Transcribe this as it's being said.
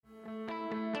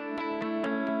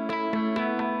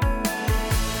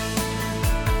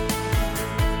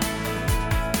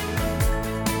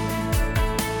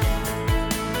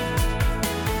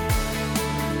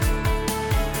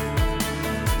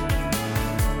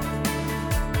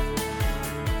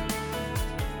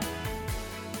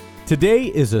Today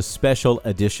is a special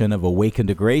edition of Awaken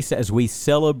to Grace as we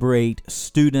celebrate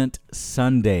Student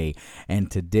Sunday.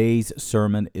 And today's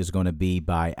sermon is going to be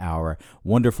by our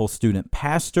wonderful student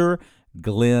pastor,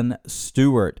 Glenn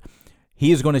Stewart.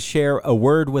 He is going to share a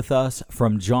word with us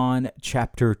from John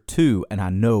chapter 2, and I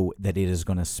know that it is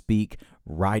going to speak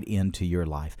right into your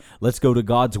life. Let's go to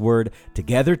God's Word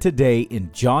together today in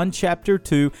John chapter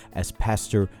 2 as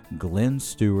Pastor Glenn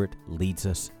Stewart leads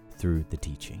us through the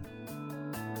teaching.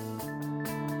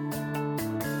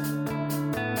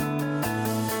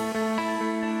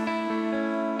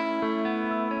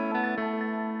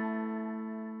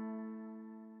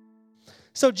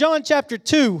 So John chapter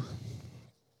 2,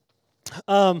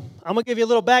 I'm going to give you a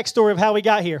little backstory of how we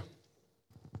got here.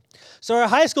 So our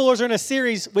high schoolers are in a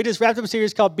series, we just wrapped up a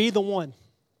series called Be the One.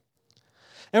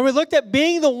 And we looked at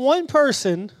being the one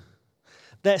person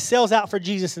that sells out for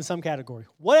Jesus in some category,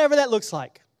 whatever that looks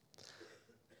like.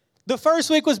 The first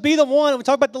week was Be the One, and we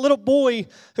talked about the little boy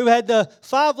who had the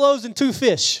 5 loaves and 2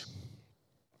 fish.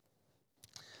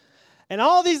 And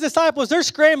all these disciples, they're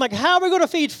screaming like, how are we going to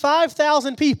feed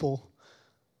 5,000 people?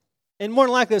 And more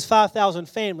than likely, it's 5,000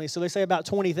 families. So they say about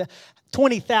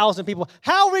 20,000 people.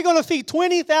 How are we going to feed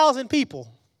 20,000 people?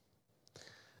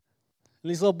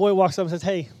 And this little boy walks up and says,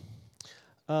 hey,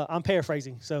 I'm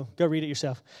paraphrasing, so go read it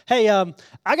yourself. Hey,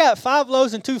 I got 5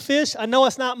 loaves and 2 fish. I know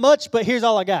it's not much, but here's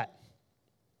all I got.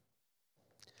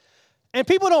 And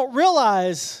people don't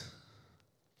realize,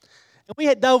 and we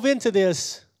had dove into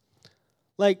this,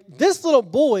 like this little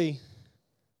boy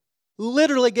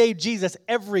literally gave Jesus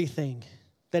everything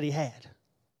that he had.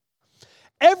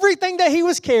 Everything that he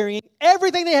was carrying,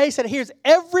 everything that he had, he said, here's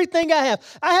everything I have.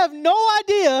 I have no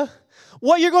idea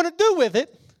what you're going to do with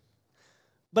it,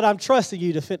 but I'm trusting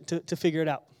you to figure it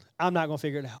out. I'm not going to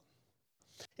figure it out.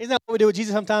 Isn't that what we do with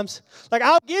Jesus sometimes? Like,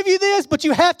 I'll give you this, but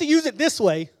you have to use it this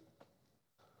way.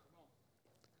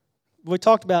 We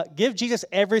talked about give Jesus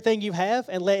everything you have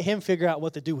and let him figure out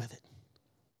what to do with it.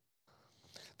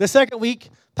 The second week,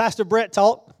 Pastor Brett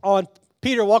taught on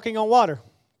Peter walking on water.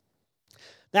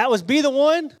 That was Be the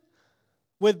One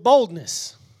with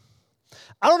boldness.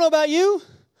 I don't know about you,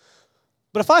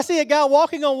 but if I see a guy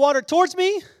walking on water towards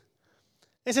me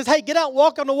and says, hey, get out and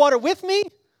walk on the water with me,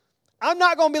 I'm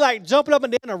not going to be like jumping up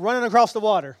and down and running across the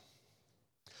water.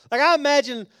 Like I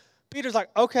imagine Peter's like,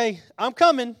 okay, I'm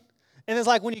coming. And it's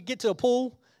like when you get to a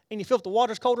pool and you feel if the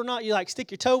water's cold or not, you like stick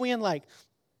your toe in like,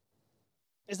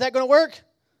 is that going to work?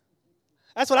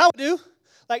 That's what I would do.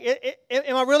 Like,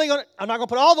 am I really going to, I'm not going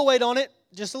to put all the weight on it,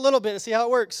 just a little bit to see how it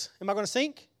works. Am I going to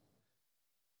sink?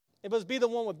 It must be the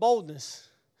one with boldness.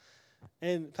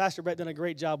 And Pastor Brett done a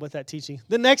great job with that teaching.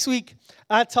 The next week,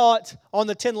 I taught on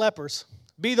the 10 lepers.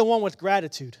 Be the one with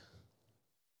gratitude.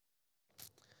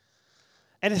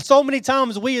 And so many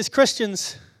times we as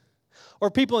Christians,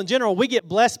 or people in general, we get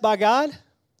blessed by God,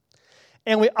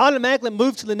 and we automatically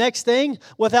move to the next thing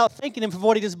without thanking him for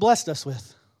what he just blessed us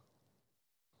with.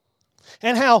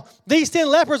 And how these 10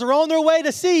 lepers are on their way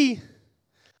to see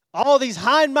all these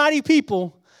high and mighty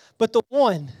people, but the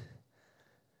one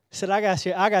said, I got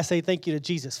to say thank you to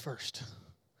Jesus first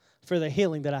for the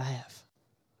healing that I have.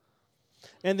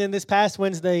 And then this past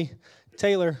Wednesday,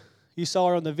 Taylor, you saw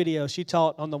her on the video, she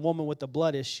taught on the woman with the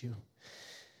blood issue.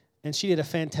 And she did a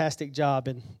fantastic job.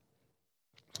 And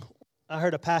I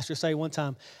heard a pastor say one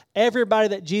time, everybody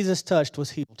that Jesus touched was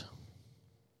healed.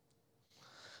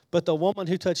 But the woman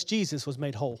who touched Jesus was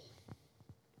made whole.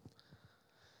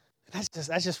 That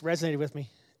just resonated with me.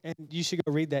 And you should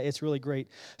go read that. It's really great.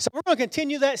 So we're going to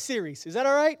continue that series. Is that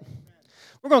all right?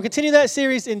 We're going to continue that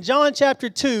series in John chapter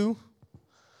 2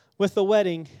 with the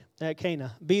wedding at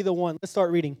Cana. Be the one. Let's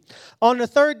start reading. On the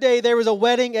 3rd day, there was a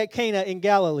wedding at Cana in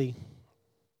Galilee.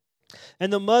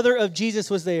 And the mother of Jesus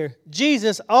was there.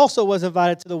 Jesus also was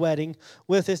invited to the wedding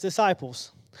with his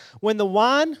disciples. When the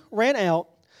wine ran out,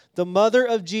 the mother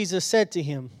of Jesus said to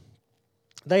him,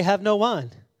 they have no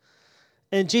wine.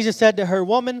 And Jesus said to her,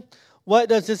 woman, what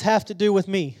does this have to do with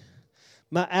me?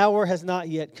 My hour has not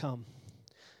yet come.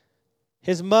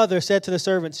 His mother said to the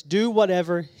servants, do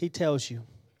whatever he tells you.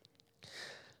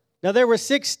 Now there were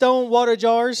 6 stone water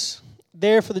jars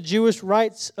there for the Jewish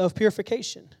rites of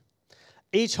purification,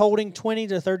 each holding 20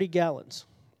 to 30 gallons.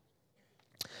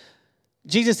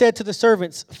 Jesus said to the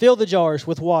servants, fill the jars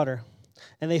with water.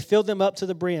 And they filled them up to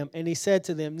the brim. And he said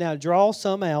to them, now draw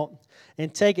some out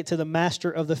and take it to the master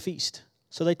of the feast.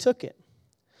 So they took it.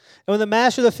 And when the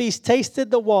master of the feast tasted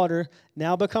the water,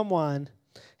 now become wine,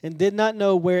 and did not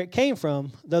know where it came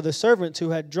from, though the servants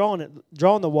who had drawn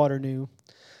the water knew,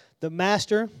 the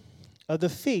master of the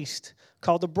feast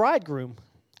called the bridegroom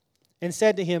and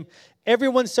said to him,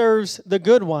 everyone serves the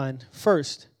good wine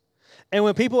first, And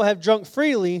when people have drunk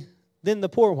freely, then the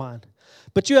poor wine.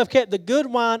 But you have kept the good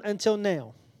wine until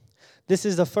now. This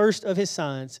is the first of his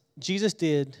signs Jesus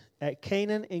did at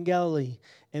Cana in Galilee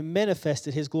and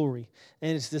manifested his glory,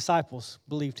 and his disciples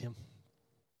believed him.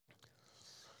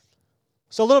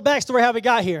 So a little backstory how we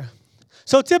got here.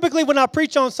 So typically when I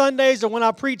preach on Sundays or when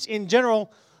I preach in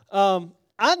general,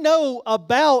 I know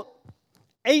about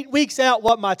 8 weeks out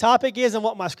what my topic is and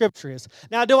what my scripture is.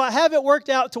 Now, do I have it worked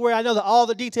out to where I know all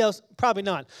the details? Probably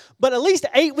not. But at least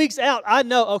 8 weeks out, I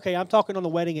know, okay, I'm talking on the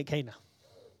wedding at Cana.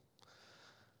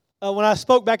 When I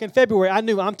spoke back in February, I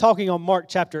knew I'm talking on Mark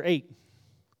chapter 8.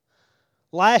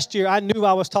 Last year, I knew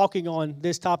I was talking on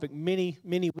this topic many,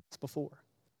 many weeks before.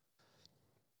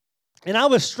 And I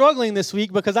was struggling this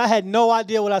week because I had no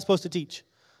idea what I was supposed to teach.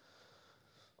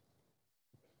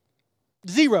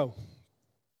 Zero.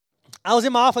 I was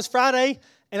in my office Friday,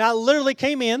 and I literally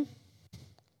came in.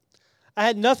 I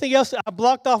had nothing else. I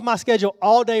blocked off my schedule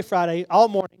all day Friday, all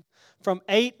morning, from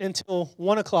 8 until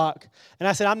 1 o'clock. And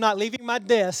I said, I'm not leaving my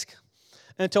desk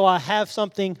until I have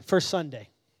something for Sunday.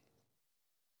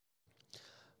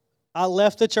 I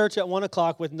left the church at 1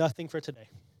 o'clock with nothing for today.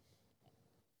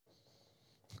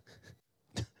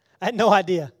 I had no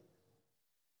idea.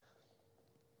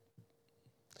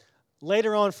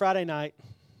 Later on Friday night,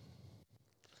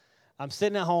 I'm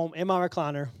sitting at home in my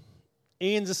recliner.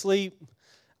 Ian's asleep.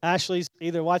 Ashley's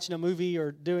either watching a movie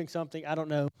or doing something. I don't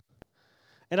know.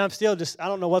 And I'm still I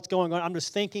don't know what's going on. I'm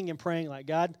just thinking and praying like,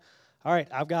 God, all right,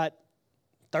 I've got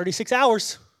 36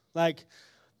 hours. Like,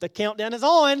 the countdown is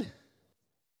on.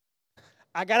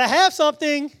 I got to have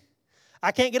something.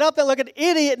 I can't get up there like an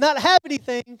idiot and not have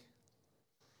anything.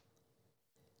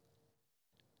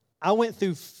 I went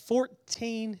through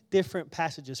 14 different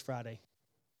passages Friday.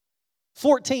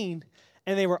 14,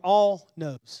 and they were all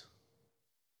no's.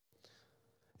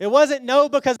 It wasn't no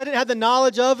because I didn't have the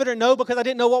knowledge of it or no because I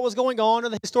didn't know what was going on or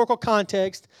the historical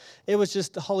context. It was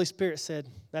just the Holy Spirit said,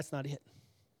 that's not it.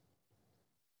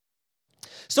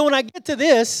 So when I get to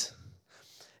this,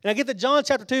 and I get to John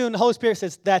chapter 2, and the Holy Spirit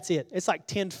says, that's it. It's like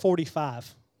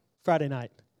 10:45 Friday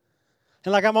night.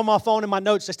 And like I'm on my phone and my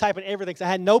notes just typing everything. So I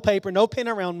had no paper, no pen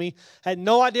around me. Had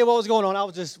no idea what was going on. I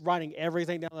was just writing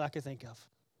everything down that I could think of.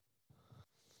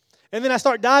 And then I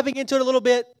start diving into it a little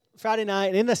bit Friday night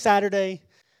and into Saturday.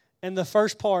 And the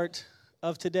first part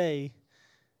of today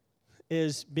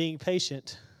is being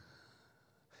patient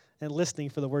and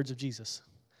listening for the words of Jesus.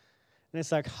 And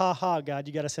it's like, ha ha, God,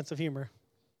 you got a sense of humor.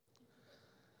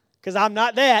 Because I'm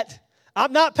not that.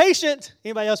 I'm not patient.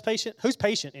 Anybody else patient? Who's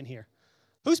patient in here?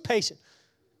 Who's patient?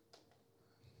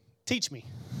 Teach me.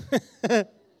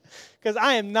 Because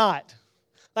I am not.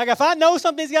 Like, if I know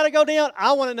something's got to go down,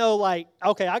 I want to know, like,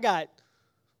 okay, I got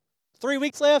 3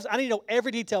 weeks left. I need to know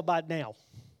every detail by now.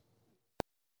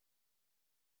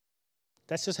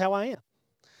 That's just how I am.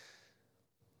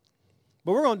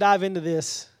 But we're going to dive into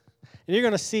this, and you're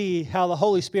going to see how the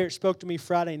Holy Spirit spoke to me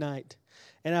Friday night.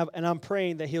 And I'm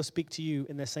praying that he'll speak to you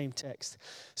in the same text.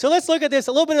 So let's look at this,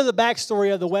 a little bit of the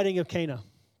backstory of the wedding of Cana.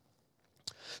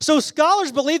 So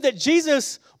scholars believe that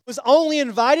Jesus was only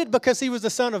invited because he was the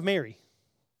son of Mary.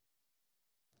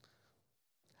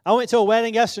 I went to a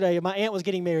wedding yesterday, and my aunt was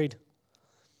getting married.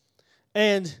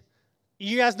 And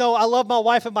you guys know I love my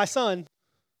wife and my son.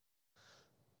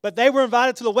 But they were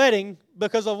invited to the wedding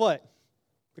because of what?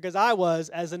 Because I was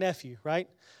as a nephew, right?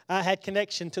 I had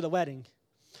connection to the wedding.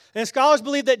 And scholars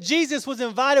believe that Jesus was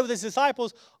invited with his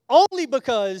disciples only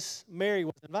because Mary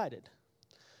was invited.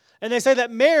 And they say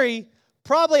that Mary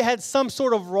probably had some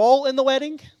sort of role in the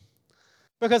wedding,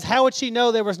 because how would she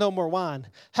know there was no more wine?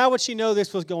 How would she know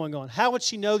this was going on? How would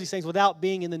she know these things without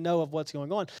being in the know of what's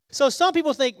going on? So some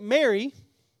people think Mary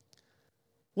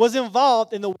was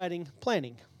involved in the wedding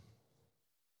planning.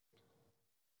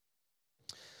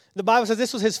 The Bible says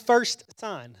this was his first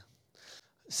sign.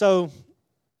 So,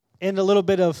 and a little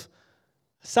bit of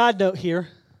side note here.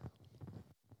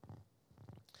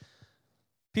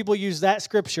 People use that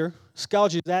scripture,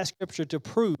 scholars use that scripture to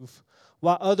prove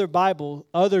why other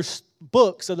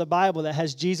books of the Bible that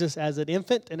has Jesus as an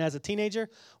infant and as a teenager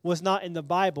was not in the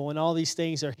Bible, and all these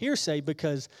things are hearsay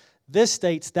because this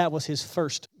states that was his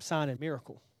first sign and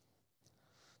miracle.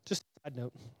 Just a side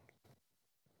note.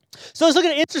 So let's look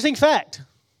at an interesting fact.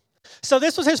 So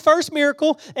this was his first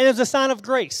miracle, and it was a sign of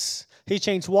grace. He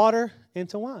changed water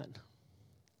into wine.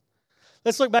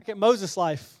 Let's look back at Moses'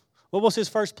 life. What was his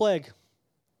first plague?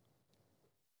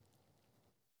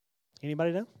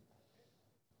 Anybody know?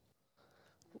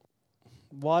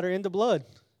 Water into blood.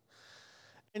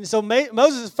 And so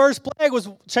Moses' first plague was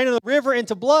changing the river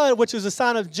into blood, which was a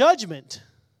sign of judgment.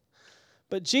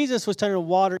 But Jesus was turning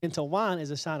water into wine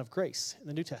as a sign of grace in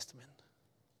the New Testament.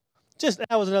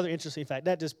 That was another interesting fact.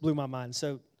 That just blew my mind.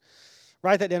 So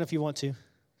write that down if you want to.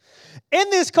 In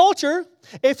this culture,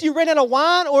 if you ran out of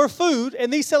wine or food,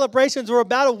 and these celebrations were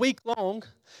about a week long,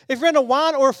 if you ran out of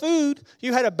wine or food,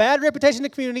 you had a bad reputation in the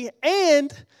community,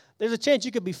 and there's a chance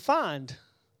you could be fined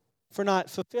for not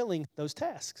fulfilling those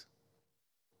tasks.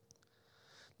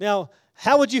 Now,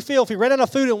 how would you feel if you ran out of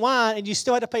food and wine and you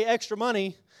still had to pay extra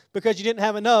money because you didn't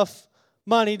have enough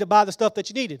money to buy the stuff that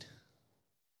you needed?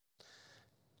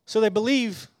 So they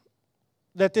believe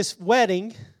that this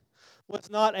wedding was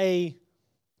not a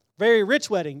very rich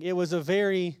wedding. It was a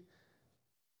very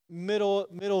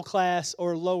middle class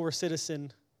or lower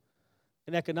citizen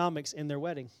in economics in their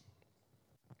wedding.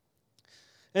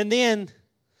 And then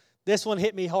this one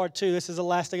hit me hard too. This is the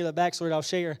last thing of the backstory I'll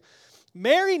share.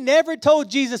 Mary never told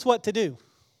Jesus what to do.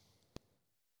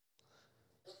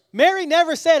 Mary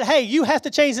never said, hey, you have to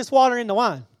change this water into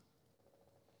wine.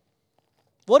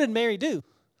 What did Mary do?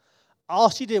 All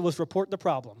she did was report the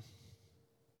problem.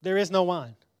 There is no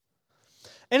wine.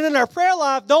 And in our prayer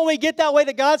life, don't we get that way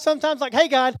to God sometimes? Like, hey,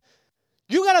 God,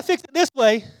 you got to fix it this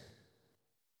way.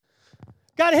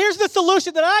 God, here's the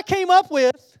solution that I came up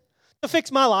with to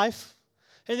fix my life.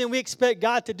 And then we expect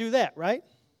God to do that, right?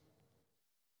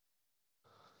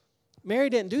 Mary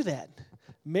didn't do that.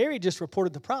 Mary just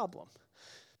reported the problem.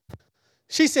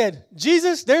 She said,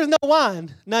 Jesus, there's no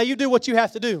wine. Now you do what you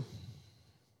have to do.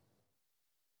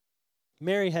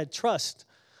 Mary had trust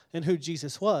in who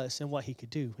Jesus was and what he could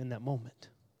do in that moment.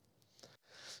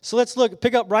 So let's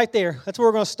pick up right there. That's where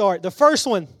we're going to start. The first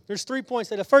one, there's 3 points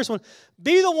there. The first one,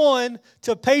 be the one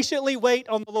to patiently wait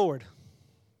on the Lord.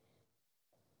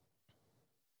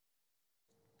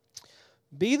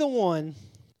 Be the one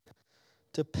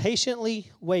to patiently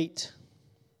wait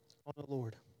on the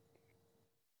Lord.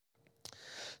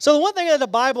 So the one thing that the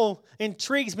Bible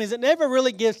intrigues me is it never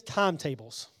really gives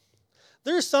timetables.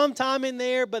 There's some time in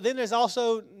there, but then there's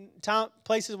also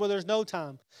places where there's no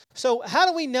time. So how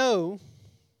do we know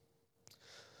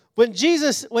when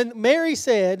Mary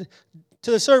said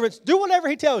to the servants, do whatever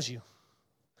he tells you?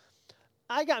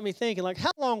 I got me thinking, like,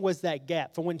 how long was that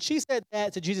gap from when she said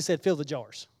that to Jesus said, fill the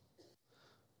jars?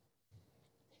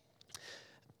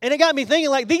 And it got me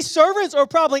thinking, like, these servants are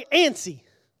probably antsy.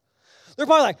 They're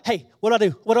probably like, hey, what do I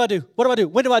do? What do I do? What do I do?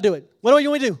 When do I do it? What do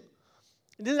you want me to do?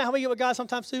 And isn't that how we get with God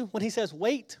sometimes too? When he says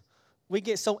wait, we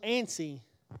get so antsy.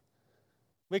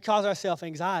 We cause ourselves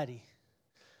anxiety.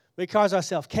 We cause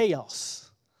ourselves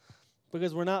chaos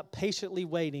because we're not patiently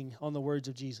waiting on the words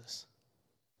of Jesus.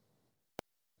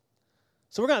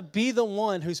 So we're going to be the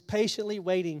one who's patiently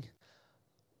waiting.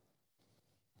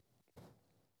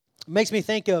 It makes me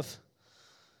think of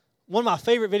one of my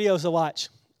favorite videos to watch,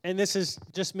 and this is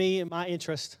just me and my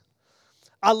interest.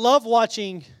 I love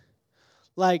watching,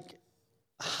 like,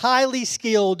 highly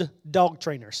skilled dog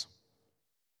trainers.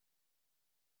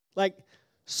 Like,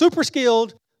 super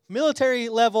skilled, military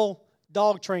level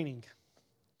dog training.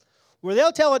 Where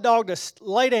they'll tell a dog to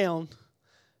lay down,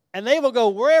 and they will go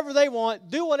wherever they want,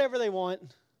 do whatever they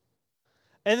want,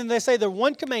 and then they say their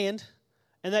one command,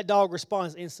 and that dog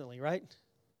responds instantly, right?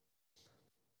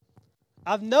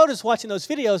 I've noticed watching those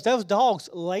videos, those dogs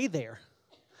lay there.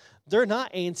 They're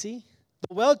not antsy.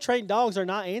 The well-trained dogs are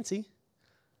not antsy.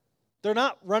 They're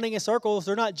not running in circles.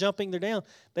 They're not jumping. They're down.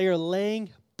 They are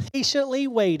laying, patiently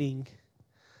waiting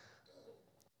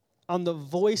on the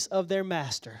voice of their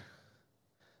master.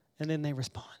 And then they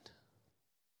respond.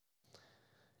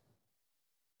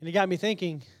 And it got me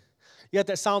thinking, you got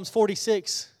that Psalms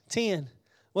 46:10.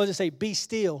 What does it say? Be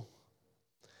still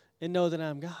and know that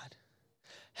I'm God.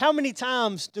 How many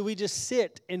times do we just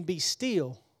sit and be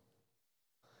still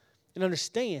and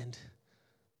understand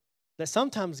that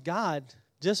sometimes God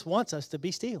just wants us to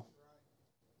be still?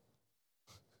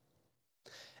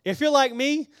 If you're like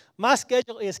me, my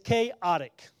schedule is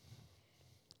chaotic.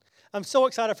 I'm so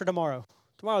excited for tomorrow.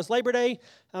 Tomorrow's Labor Day.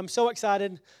 I'm so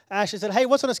excited. Ashley said, hey,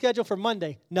 what's on the schedule for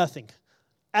Monday? Nothing.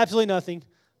 Absolutely nothing.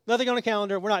 Nothing on the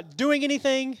calendar. We're not doing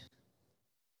anything.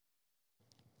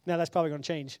 Now, that's probably going to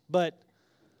change, but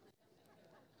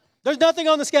there's nothing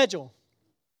on the schedule.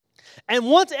 And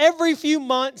once every few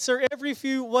months or every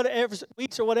few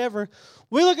weeks or whatever,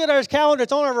 we look at our calendar,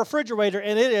 it's on our refrigerator,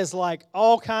 and it is like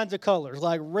all kinds of colors,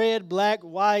 like red, black,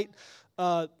 white.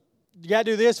 You got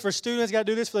to do this for students, got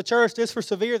to do this for the church, this for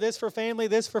severe, this for family,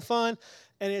 this for fun,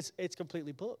 and it's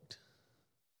completely booked.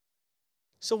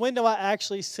 So when do I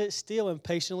actually sit still and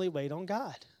patiently wait on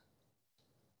God?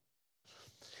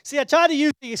 See, I try to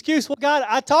use the excuse, well, God,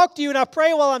 I talk to you and I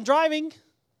pray while I'm driving.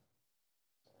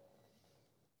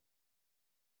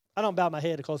 I don't bow my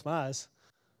head to close my eyes.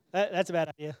 That's a bad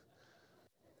idea.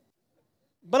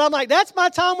 But I'm like, that's my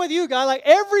time with you, God. Like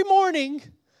every morning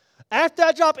after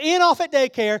I drop in off at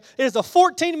daycare, it is a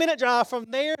 14-minute drive from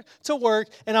there to work,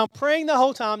 and I'm praying the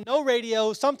whole time, no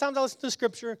radio. Sometimes I listen to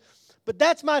scripture, but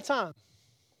that's my time.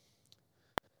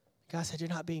 God said, you're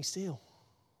not being still.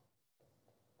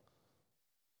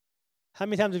 How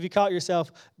many times have you caught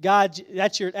yourself, God,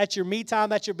 that's your me time,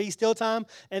 that's your be still time,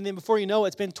 and then before you know it,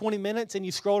 it's been 20 minutes, and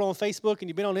you scrolled on Facebook, and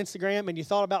you've been on Instagram, and you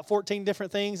thought about 14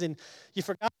 different things, and you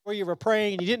forgot where you were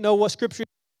praying, and you didn't know what scripture,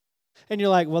 and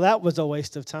you're like, well, that was a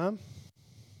waste of time.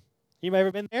 You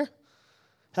ever been there?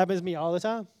 Happens to me all the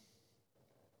time.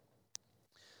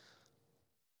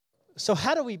 So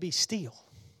how do we be still?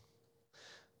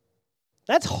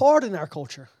 That's hard in our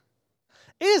culture.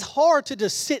 It is hard to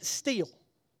just sit still.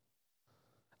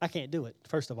 I can't do it,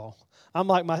 first of all. I'm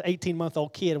like my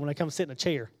 18-month-old kid when they come sit in a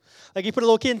chair. Like you put a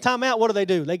little kid in timeout, what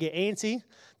do? They get antsy.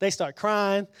 They start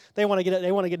crying. They want to get up,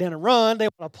 they want to get down and run. They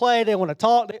want to play. They want to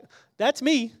talk. That's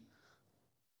me.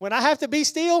 When I have to be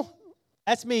still,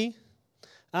 that's me.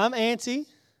 I'm antsy.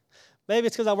 Maybe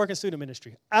it's because I work in student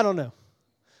ministry. I don't know.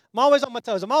 I'm always on my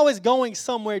toes. I'm always going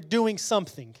somewhere doing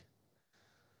something.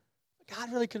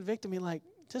 God really convicted me like,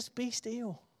 just be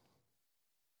still.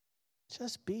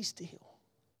 Just be still.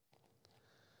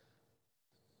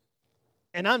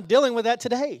 And I'm dealing with that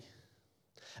today.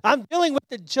 I'm dealing with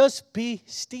the just be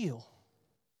still.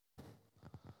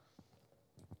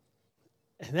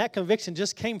 And that conviction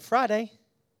just came Friday.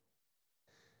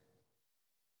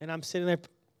 And I'm sitting there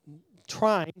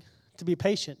trying to be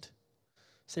patient.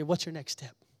 Say, what's your next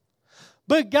step?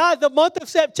 But God, the month of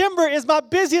September is my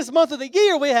busiest month of the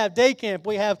year. We have day camp.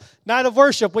 We have night of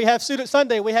worship. We have Student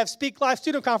Sunday. We have Speak Life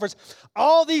Student Conference.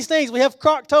 All these things. We have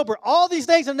Croctober. All these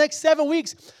things in the next 7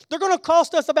 weeks. They're going to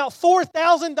cost us about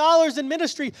 $4,000 in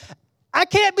ministry. I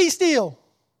can't be still.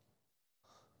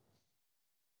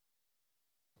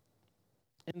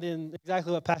 And then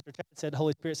exactly what Pastor Ted said, the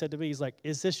Holy Spirit said to me, he's like,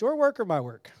 is this your work or my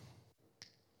work?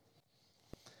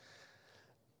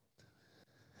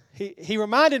 He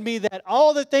reminded me that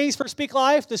all the things for Speak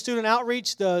Life, the student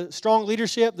outreach, the strong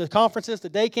leadership, the conferences, the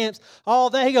day camps, all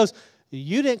that, he goes,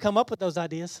 you didn't come up with those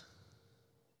ideas.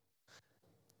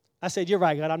 I said, you're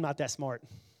right, God, I'm not that smart.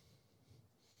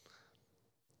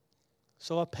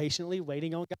 So I'm patiently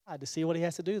waiting on God to see what he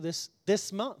has to do this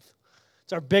month.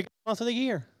 It's our biggest month of the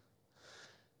year.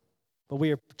 But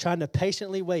we are trying to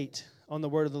patiently wait on the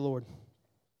word of the Lord.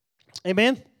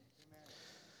 Amen?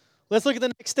 Let's look at the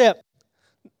next step.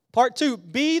 Part 2,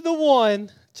 be the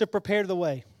one to prepare the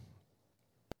way.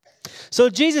 So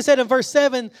Jesus said in verse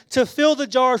 7 to fill the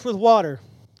jars with water.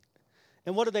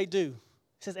 And what did they do?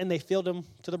 He says, and they filled them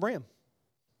to the brim.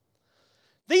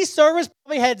 These servants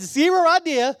probably had zero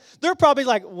idea. They're probably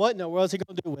like, what in the world is he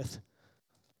going to do with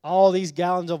all these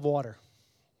gallons of water?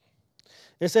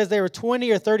 It says there were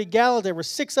 20 or 30 gallons. There were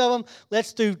 6 of them.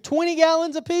 Let's do 20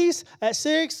 gallons apiece at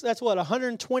 6. That's what,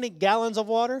 120 gallons of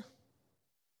water?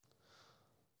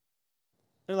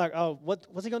 They're like, oh,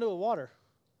 what's he going to do with water?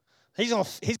 He's going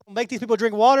to make these people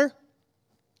drink water?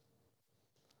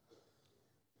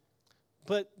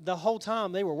 But the whole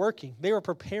time they were working, they were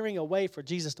preparing a way for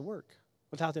Jesus to work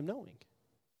without them knowing.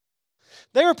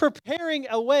 They were preparing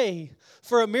a way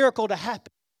for a miracle to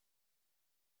happen.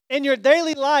 In your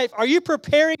daily life, are you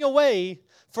preparing a way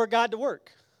for God to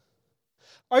work?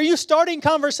 Are you starting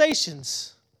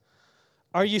conversations?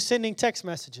 Are you sending text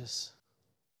messages?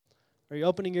 Are you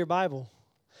opening your Bible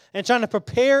and trying to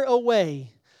prepare a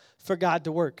way for God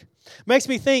to work? Makes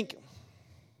me think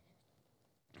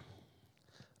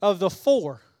of the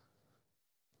 4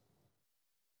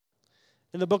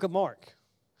 in the book of Mark,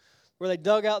 where they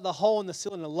dug out the hole in the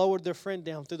ceiling and lowered their friend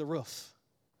down through the roof.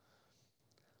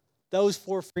 Those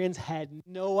 4 friends had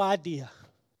no idea,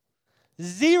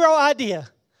 0 idea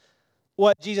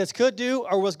what Jesus could do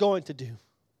or was going to do.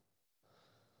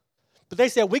 But they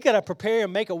said, we got to prepare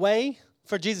and make a way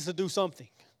for Jesus to do something.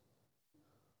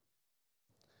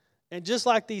 And just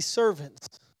like these servants,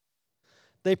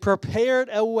 they prepared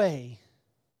a way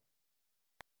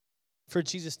for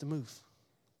Jesus to move.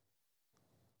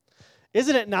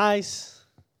 Isn't it nice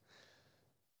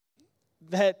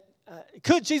that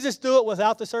could Jesus do it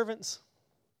without the servants?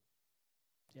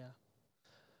 Yeah.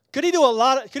 Could he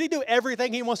do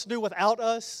everything he wants to do without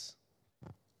us?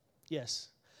 Yes.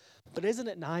 But isn't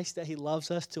it nice that he loves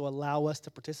us to allow us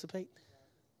to participate?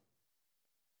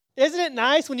 Isn't it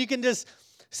nice when you can just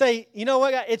say, you know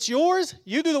what, God, it's yours,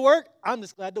 you do the work, I'm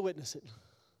just glad to witness it.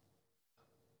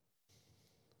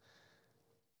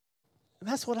 And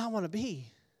that's what I want to be.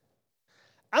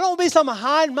 I don't want to be some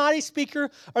high and mighty speaker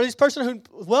or this person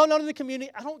who's well known in the community.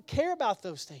 I don't care about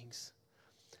those things.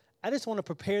 I just want to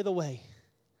prepare the way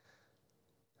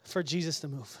for Jesus to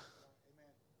move.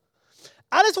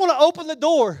 I just want to open the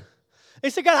door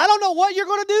and say, God, I don't know what you're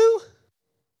going to do,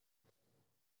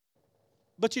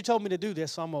 but you told me to do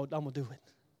this, so I'm going to do it.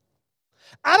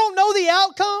 I don't know the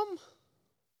outcome,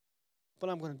 but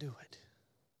I'm going to do it.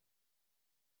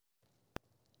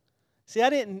 See, I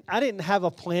didn't have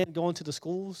a plan going to the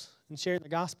schools and sharing the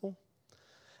gospel.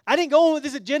 I didn't go in with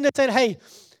this agenda saying, hey,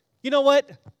 you know what?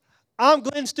 I'm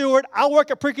Glenn Stewart. I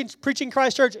work at Preaching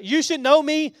Christ Church. You should know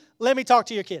me. Let me talk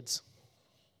to your kids.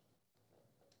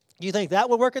 You think that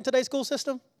would work in today's school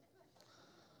system?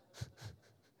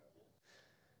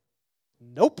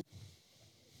 Nope.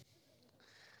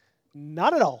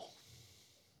 Not at all.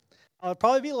 I would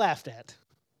probably be laughed at.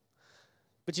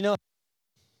 But you know,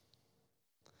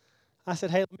 I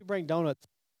said, hey, let me bring donuts to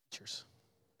teachers.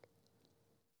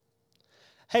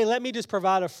 Hey, let me just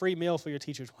provide a free meal for your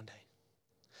teachers one day.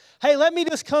 Hey, let me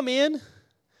just come in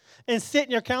and sit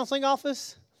in your counseling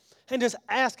office and just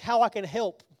ask how I can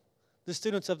help the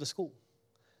students of the school.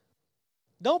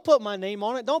 Don't put my name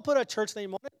on it. Don't put a church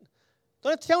name on it.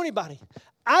 Don't have to tell anybody.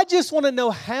 I just want to know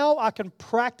how I can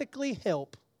practically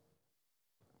help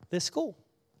this school.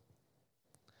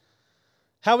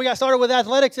 How we got started with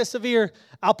athletics at Sevier,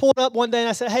 I pulled up one day and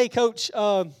I said, hey, Coach,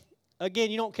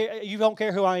 again, you don't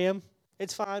care who I am.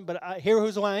 It's fine, but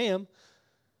here's who I am.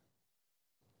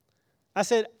 I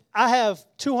said, I have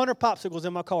 200 popsicles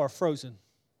in my car frozen.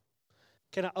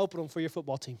 Can I open them for your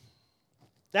football team?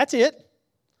 That's it.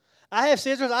 I have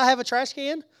scissors. I have a trash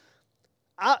can.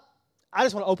 I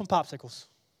just want to open popsicles.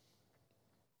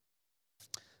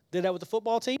 Did that with the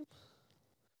football team.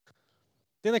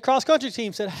 Then the cross-country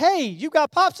team said, hey, you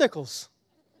got popsicles.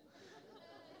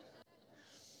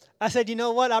 I said, you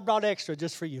know what? I brought extra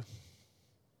just for you.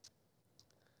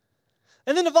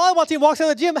 And then the volleyball team walks out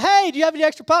of the gym, hey, do you have any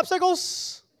extra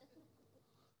popsicles?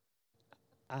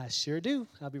 I sure do.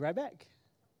 I'll be right back.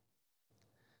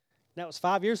 That was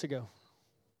 5 years ago.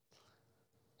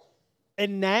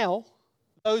 And now,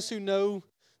 those who know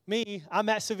me, I'm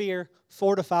at Sevier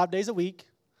 4 to 5 days a week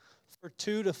for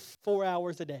 2 to 4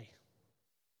 hours a day.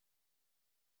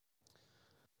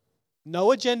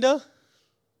 No agenda.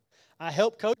 I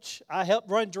help coach. I help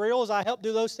run drills. I help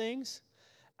do those things.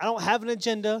 I don't have an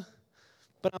agenda,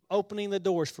 but I'm opening the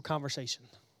doors for conversation.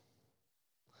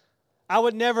 I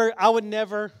would never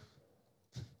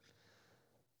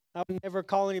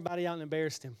call anybody out and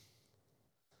embarrass them.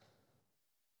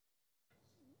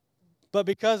 But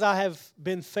because I have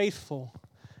been faithful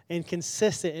and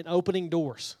consistent in opening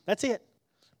doors, that's it.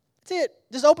 That's it.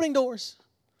 Just opening doors,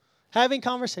 having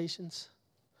conversations.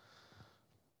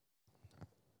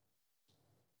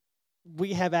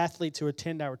 We have athletes who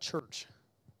attend our church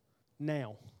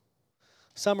now.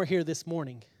 Some are here this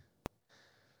morning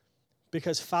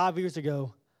because 5 years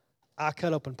ago, I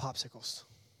cut open popsicles.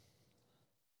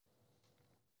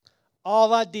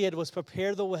 All I did was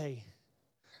prepare the way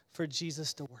for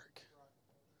Jesus to work.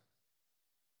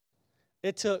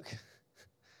 It took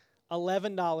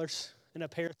 $11 and a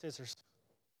pair of scissors.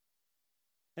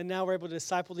 And now we're able to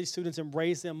disciple these students and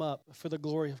raise them up for the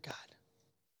glory of God.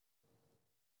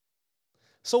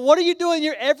 So what are you doing in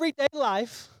your everyday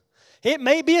life? It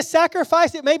may be a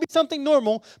sacrifice. It may be something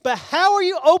normal. But how are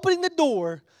you opening the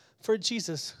door for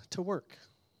Jesus to work?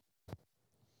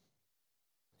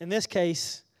 In this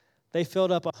case, they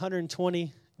filled up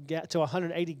 120 to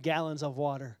 180 gallons of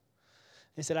water.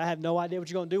 They said, I have no idea what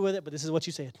you're going to do with it, but this is what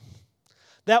you said.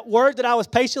 That word that I was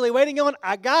patiently waiting on,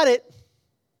 I got it.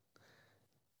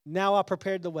 Now I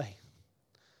prepared the way.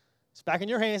 It's back in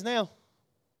your hands now.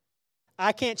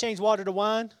 I can't change water to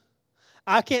wine.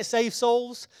 I can't save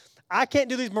souls. I can't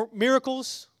do these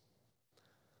miracles.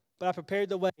 But I prepared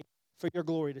the way for your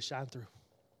glory to shine through.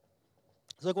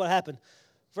 So look what happened.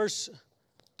 Verse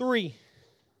 3.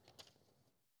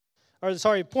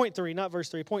 Point 3, not verse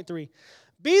 3. Point 3.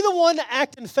 Be the one to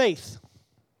act in faith.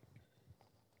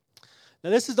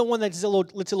 Now this is the one that's a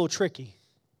little tricky.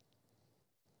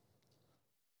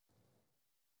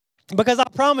 Because I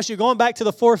promise you, going back to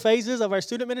the 4 phases of our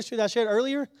student ministry that I shared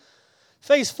earlier,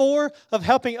 phase 4 of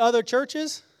helping other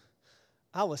churches,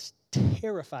 I was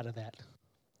terrified of that.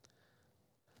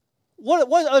 What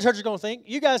are other churches going to think?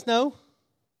 You guys know.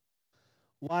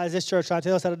 Why is this church trying to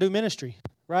tell us how to do ministry?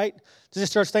 Right? Does this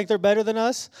church think they're better than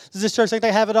us? Does this church think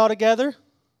they have it all together?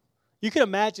 You can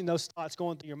imagine those thoughts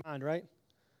going through your mind, right?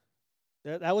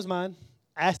 That was mine.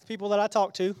 Ask the people that I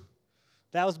talked to.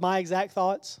 That was my exact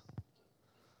thoughts.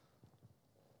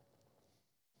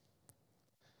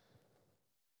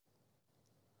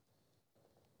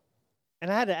 And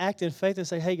I had to act in faith and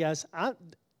say, hey, guys,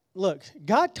 look,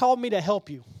 God called me to help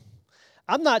you.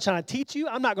 I'm not trying to teach you.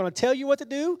 I'm not going to tell you what to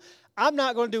do. I'm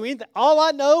not going to do anything. All I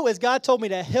know is God told me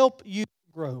to help you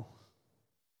grow.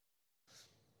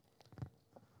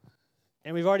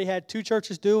 And we've already had 2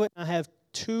 churches do it. I have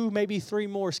 2, maybe 3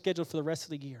 more scheduled for the rest of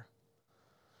the year.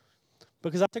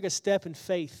 Because I took a step in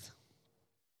faith.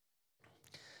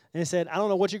 And said, I don't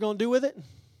know what you're going to do with it.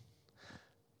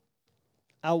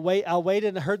 I waited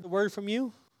and heard the word from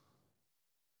you.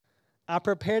 I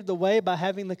prepared the way by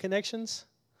having the connections.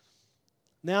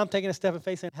 Now I'm taking a step in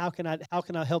faith saying, how can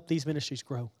I help these ministries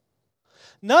grow?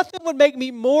 Nothing would make me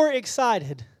more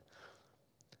excited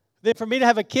than for me to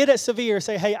have a kid at Sevier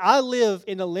say, hey, I live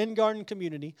in the Lynn Garden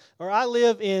community, or I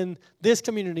live in this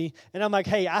community, and I'm like,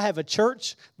 hey, I have a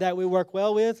church that we work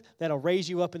well with that'll raise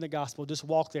you up in the gospel. Just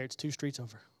walk there. It's 2 streets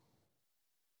over.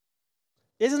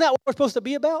 Isn't that what we're supposed to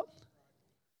be about?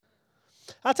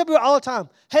 I tell people all the time,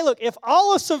 hey, look, if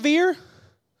all of Sevier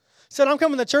said, I'm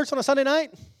coming to church on a Sunday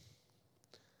night,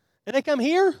 and they come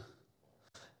here,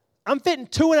 I'm fitting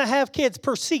 2.5 kids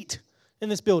per seat in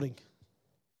this building.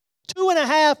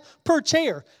 2.5 per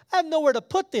chair. I have nowhere to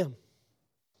put them.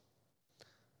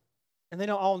 And they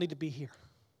don't all need to be here.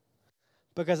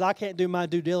 Because I can't do my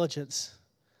due diligence,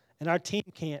 and our team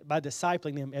can't by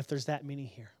discipling them if there's that many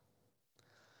here.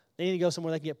 They need to go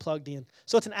somewhere they can get plugged in.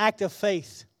 So it's an act of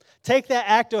faith. Take that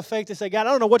act of faith to say, God,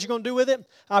 I don't know what you're going to do with it.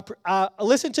 I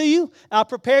listened to you. I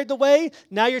prepared the way.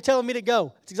 Now you're telling me to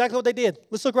go. It's exactly what they did.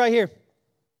 Let's look right here.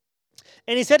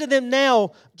 And he said to them,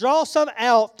 now, draw some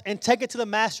out and take it to the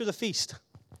master of the feast.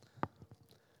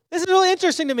 This is really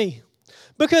interesting to me.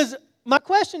 Because my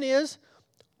question is,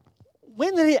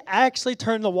 when did he actually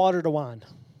turn the water to wine?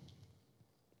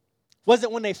 Was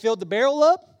it when they filled the barrel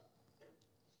up?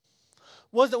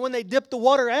 Was it when they dipped the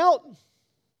water out?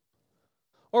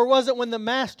 Or was it when the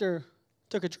master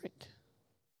took a drink?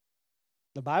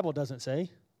 The Bible doesn't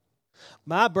say.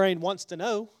 My brain wants to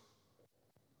know.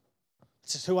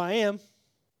 This is who I am.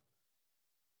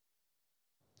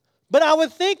 But I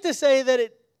would think to say that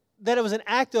it was an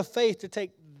act of faith to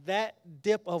take that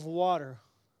dip of water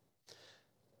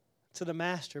to the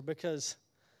master, because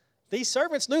these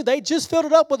servants knew they just filled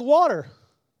it up with water,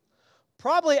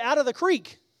 probably out of the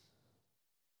creek.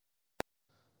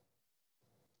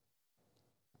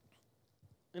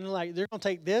 And they're going to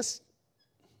take this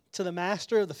to the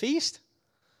master of the feast?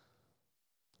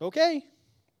 Okay.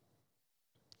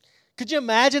 Could you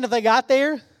imagine if they got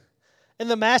there and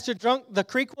the master drank the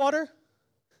creek water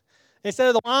instead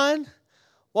of the wine?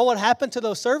 What would happen to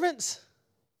those servants?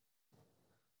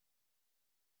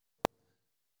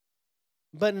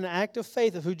 But in an act of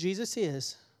faith of who Jesus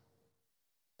is,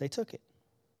 they took it.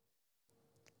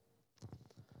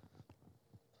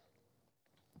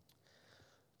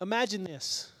 Imagine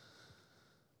this.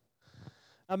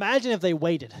 Imagine if they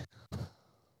waited.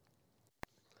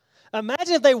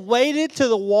 Imagine if they waited till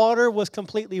the water was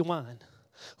completely wine.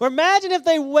 Or imagine if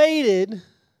they waited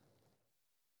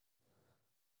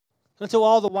until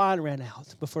all the wine ran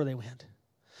out before they went.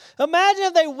 Imagine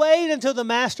if they waited until the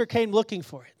master came looking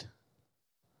for it.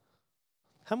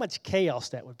 How much chaos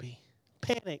that would be.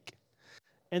 Panic.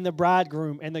 And the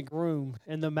bridegroom and the groom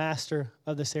and the master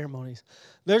of the ceremonies.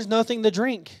 There's nothing to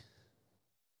drink.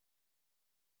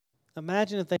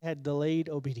 Imagine if they had delayed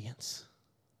obedience.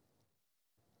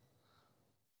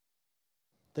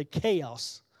 The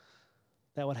chaos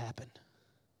that would happen.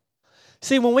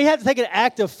 See, when we have to take an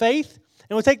act of faith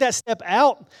and we take that step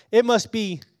out, it must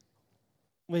be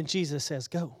when Jesus says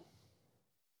go.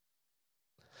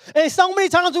 And so many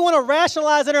times we want to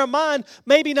rationalize in our mind,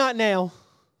 maybe not now.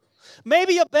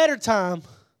 Maybe a better time.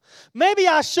 Maybe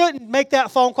I shouldn't make that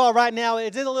phone call right now.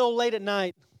 It's a little late at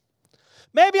night.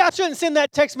 Maybe I shouldn't send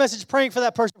that text message praying for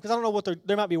that person because I don't know what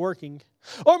they might be working.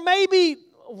 Or maybe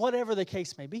whatever the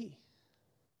case may be.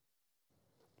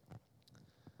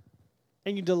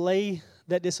 And you delay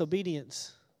that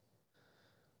disobedience.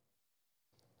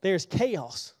 There's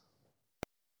chaos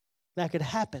that could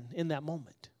happen in that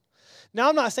moment. Now,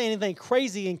 I'm not saying anything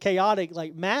crazy and chaotic,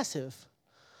 like massive.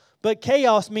 But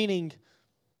chaos meaning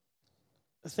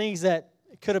things that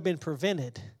could have been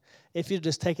prevented if you'd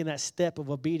just taken that step of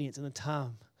obedience in the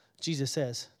time Jesus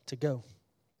says to go.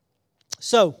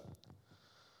 So,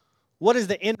 what is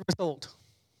the end result?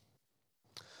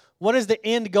 What is the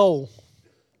end goal?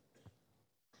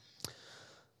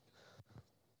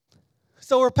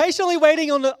 So we're patiently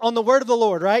waiting on the word of the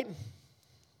Lord, right?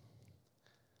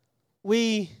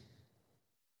 We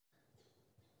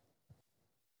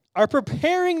are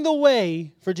preparing the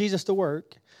way for Jesus to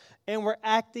work, and we're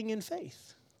acting in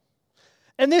faith.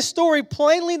 And this story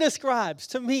plainly describes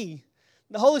to me,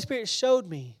 the Holy Spirit showed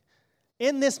me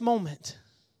in this moment,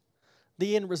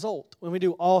 the end result when we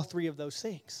do all 3 of those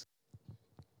things.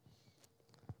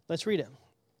 Let's read it.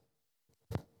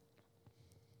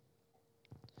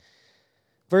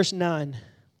 Verse 9.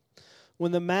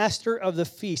 When the master of the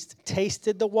feast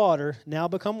tasted the water, now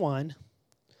become wine,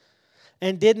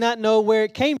 and did not know where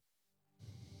it came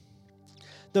from,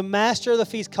 the master of the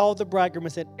feast called the bridegroom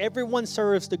and said, everyone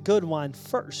serves the good wine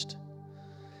first,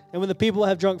 and when the people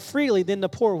have drunk freely, then the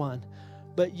poor wine.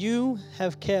 But you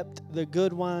have kept the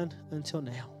good wine until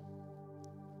now.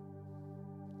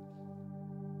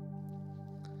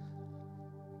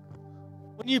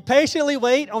 When you patiently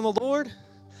wait on the Lord,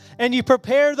 and you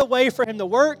prepare the way for Him to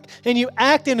work, and you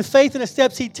act in faith in the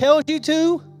steps He tells you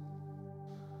to,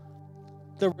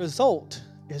 the result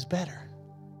is better.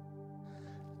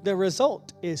 The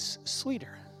result is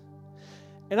sweeter.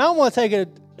 And I want to take a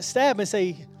stab and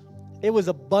say it was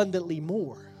abundantly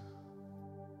more.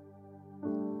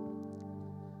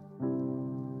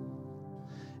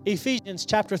 Ephesians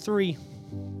chapter 3,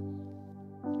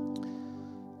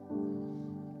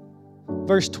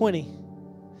 verse 20.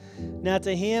 Now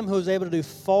to Him who is able to do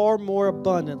far more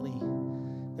abundantly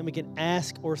than we can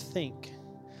ask or think,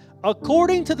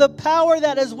 according to the power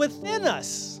that is within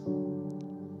us.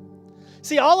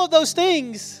 See, all of those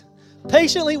things,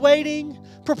 patiently waiting,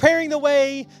 preparing the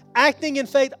way, acting in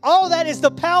faith, all that is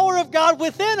the power of God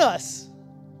within us.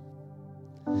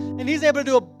 And He's able to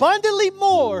do abundantly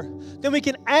more than we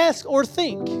can ask or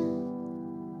think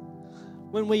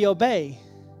when we obey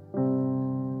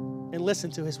and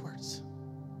listen to His words.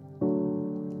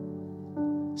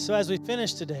 So as we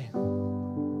finish today,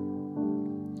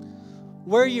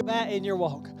 where are you at in your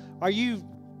walk? Do you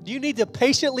need to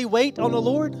patiently wait on the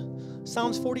Lord?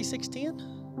 Psalms 46:10.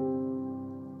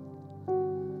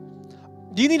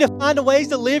 Do you need to find a ways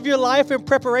to live your life in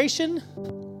preparation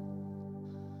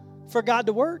for God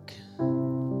to work?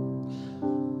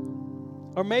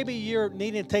 Or maybe you're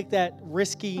needing to take that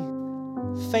risky,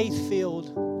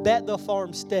 faith-filled, bet the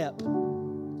farm step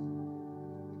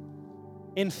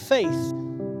in faith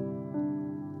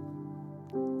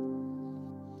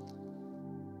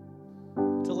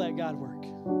to let God work.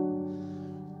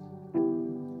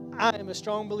 I am a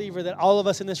strong believer that all of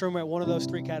us in this room are at one of those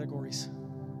three categories.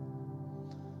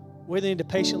 We either need to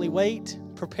patiently wait,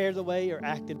 prepare the way, or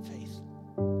act in faith.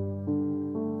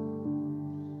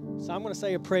 So I'm going to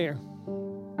say a prayer.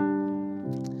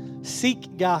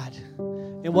 Seek God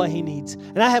and what He needs.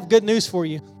 And I have good news for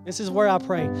you. This is where I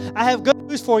pray. I have good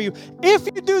news for you. If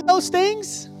you do those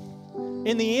things,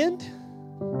 in the end,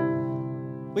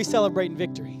 we celebrate in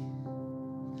victory.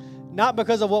 Not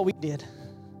because of what we did,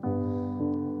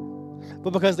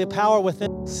 but because the power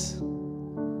within us,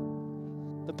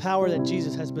 the power that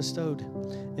Jesus has bestowed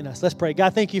in us. Let's pray.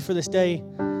 God, thank you for this day.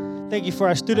 Thank you for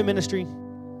our student ministry.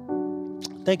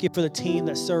 Thank you for the team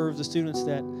that serves, the students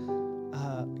that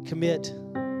commit.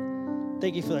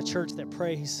 Thank you for the church that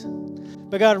prays.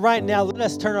 But God, right now, let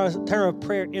us turn our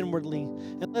prayer inwardly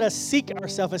and let us seek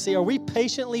ourselves and say, are we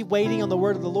patiently waiting on the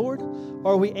word of the Lord,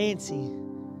 or are we antsy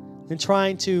and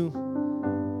trying to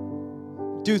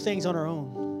do things on our own?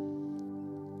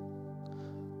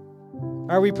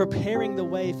 Are we preparing the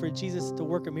way for Jesus to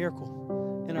work a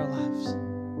miracle in our lives?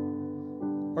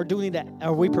 Or do we need to,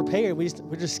 are we prepared?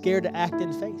 We're just scared to act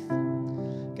in faith.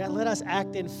 God, let us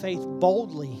act in faith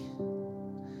boldly,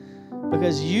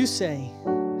 because you say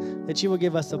that you will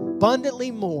give us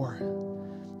abundantly more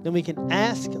than we can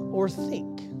ask or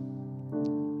think,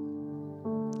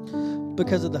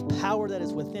 because of the power that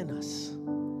is within us.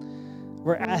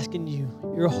 We're asking you,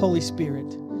 your Holy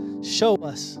Spirit, show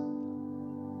us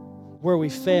where we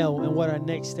fail and what our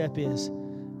next step is.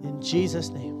 In Jesus'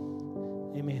 name,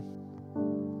 amen.